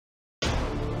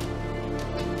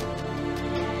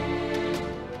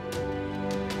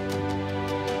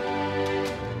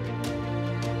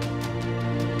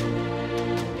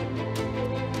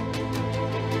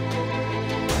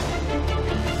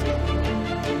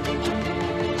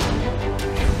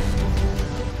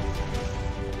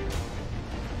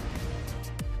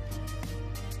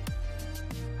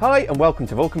Hi and welcome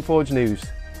to Vulcan Forged News.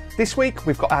 This week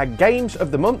we've got our Games of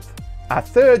the Month, our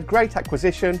third great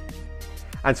acquisition,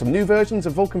 and some new versions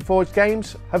of Vulcan Forged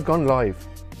games have gone live.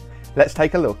 Let's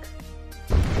take a look.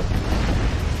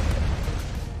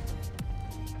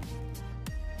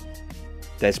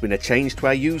 There's been a change to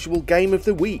our usual Game of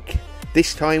the Week.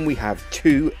 This time we have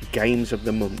two Games of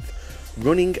the Month.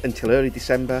 Running until early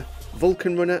December,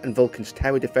 Vulcan Runner and Vulcan's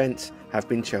Tower Defense have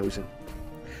been chosen.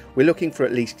 We're looking for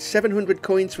at least 700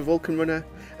 coins for Vulcan Runner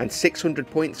and 600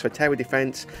 points for Tower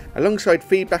Defense, alongside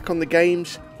feedback on the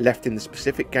games left in the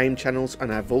specific game channels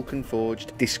on our Vulcan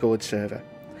Forged Discord server.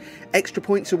 Extra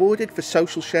points awarded for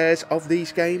social shares of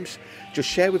these games. Just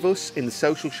share with us in the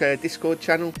social share Discord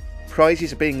channel.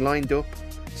 Prizes are being lined up,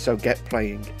 so get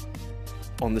playing.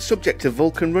 On the subject of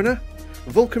Vulcan Runner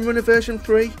version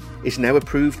 3 is now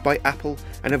approved by Apple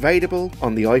and available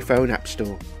on the iPhone App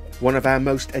Store. One of our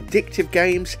most addictive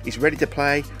games is ready to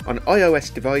play on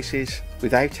iOS devices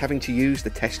without having to use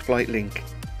the test flight link.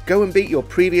 Go and beat your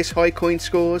previous high coin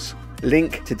scores.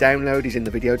 Link to download is in the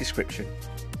video description.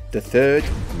 The third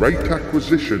great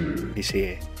acquisition is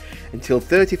here. Until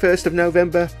 31st of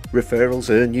November,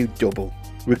 referrals earn you double.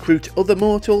 Recruit other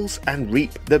mortals and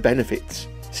reap the benefits.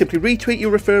 Simply retweet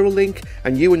your referral link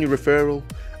and you and your referral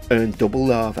earn double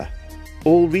lava.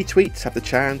 All retweets have the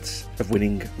chance of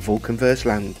winning Vulcanverse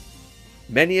land.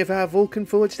 Many of our Vulcan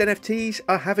Forged NFTs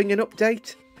are having an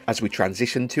update as we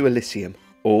transition to Elysium.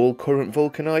 All current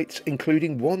Vulcanites,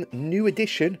 including one new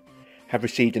addition, have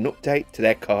received an update to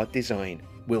their card design.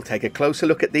 We'll take a closer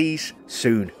look at these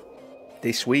soon.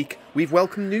 This week, we've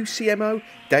welcomed new CMO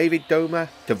David Daumas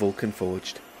to Vulcan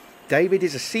Forged. David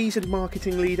is a seasoned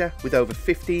marketing leader with over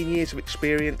 15 years of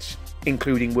experience,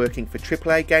 including working for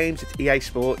AAA games at EA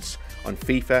Sports, on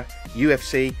FIFA,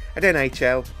 UFC and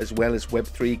NHL, as well as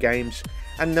Web3 games,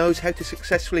 and knows how to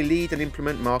successfully lead and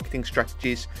implement marketing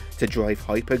strategies to drive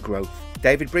hyper growth.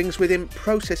 David brings with him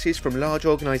processes from large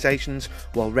organisations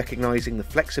while recognising the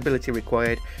flexibility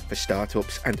required for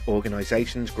startups and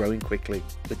organisations growing quickly.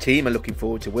 The team are looking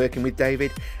forward to working with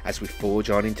David as we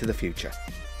forge on into the future.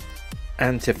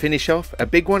 And to finish off, a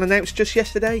big one announced just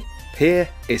yesterday, Peer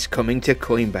is coming to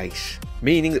Coinbase,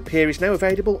 meaning that Peer is now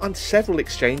available on several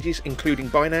exchanges including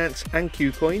Binance and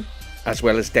KuCoin, as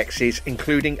well as dexes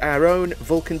including our own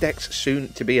Vulcan Dex, soon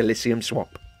to be Elysium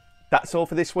Swap. That's all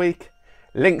for this week.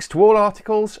 Links to all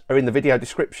articles are in the video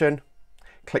description.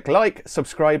 Click like,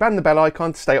 subscribe and the bell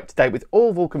icon to stay up to date with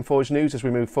all Vulcan Forged news as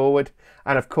we move forward,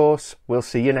 and of course we'll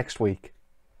see you next week.